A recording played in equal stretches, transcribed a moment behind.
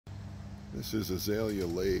This is Azalea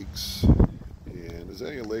Lakes, and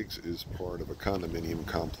Azalea Lakes is part of a condominium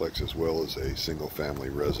complex as well as a single-family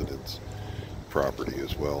residence property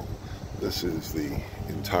as well. This is the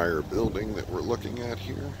entire building that we're looking at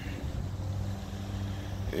here,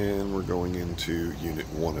 and we're going into Unit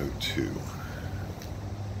 102.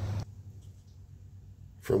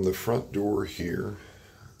 From the front door here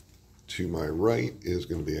to my right is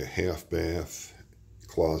going to be a half bath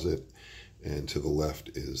closet, and to the left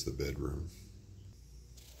is the bedroom.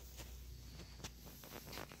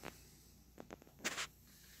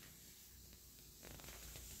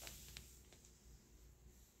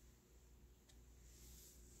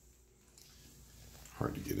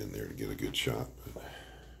 Hard to get in there to get a good shot, but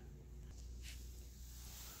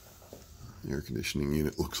the air conditioning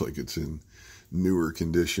unit looks like it's in newer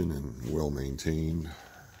condition and well maintained.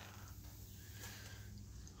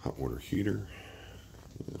 Hot water heater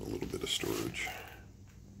and a little bit of storage.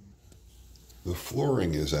 The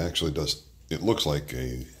flooring is actually it looks like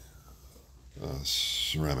a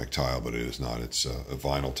ceramic tile, but it is not. It's a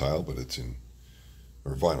vinyl tile, but it's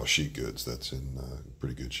or vinyl sheet goods that's in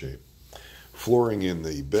pretty good shape. Flooring in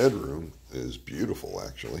the bedroom is beautiful,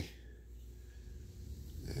 actually.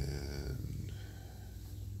 And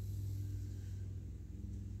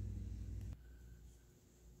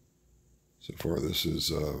so far, this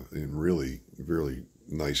is in really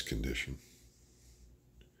nice condition.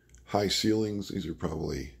 High ceilings. These are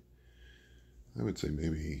probably, I would say,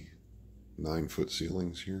 maybe 9-foot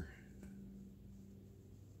ceilings here.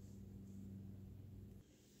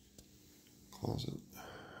 Closet.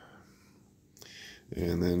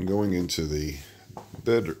 And then going into the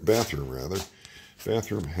bathroom,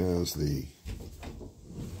 bathroom has the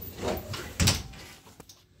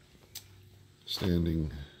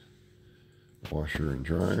standing washer and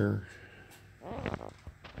dryer,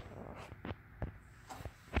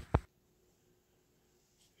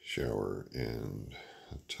 shower and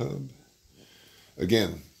a tub.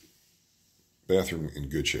 Again, bathroom in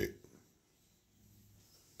good shape.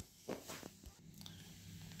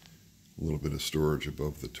 A little bit of storage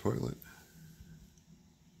above the toilet.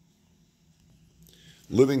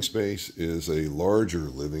 Living space is a larger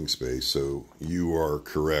living space, so you are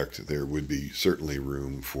correct. There would be certainly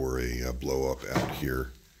room for a blow up out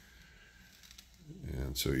here.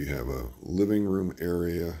 And so you have a living room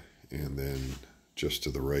area, and then just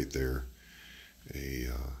to the right there,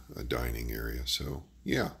 a dining area. So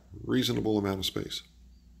yeah, reasonable amount of space.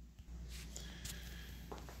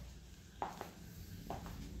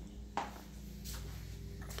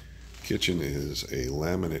 Kitchen is a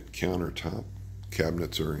laminate countertop.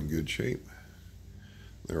 Cabinets are in good shape.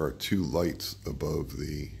 There are 2 lights above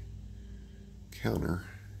the counter.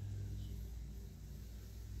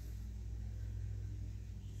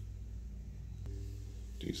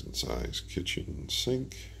 Decent sized kitchen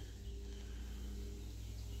sink.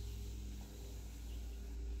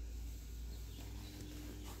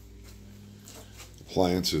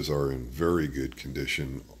 Appliances are in very good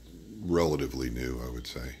condition, relatively new, I would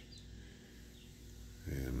say.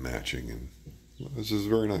 And matching, and this is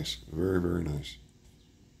very nice, very nice.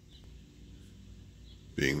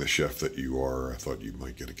 Being the chef that you are, I thought you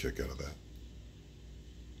might get a kick out of that.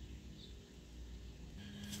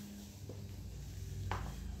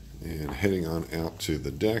 And heading on out to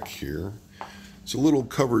the deck here, it's a little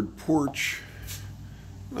covered porch,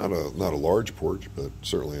 not a large porch, but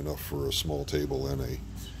certainly enough for a small table and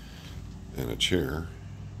a chair.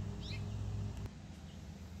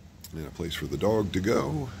 And a place for the dog to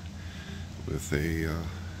go, with a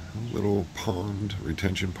little pond,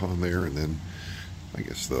 retention pond there. And then I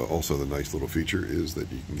guess also the nice little feature is that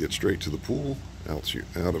you can get straight to the pool out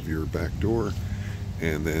of your back door.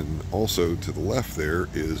 And then also to the left there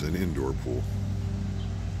is an indoor pool.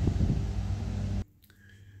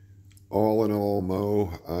 All in all,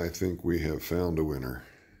 Mo, I think we have found a winner.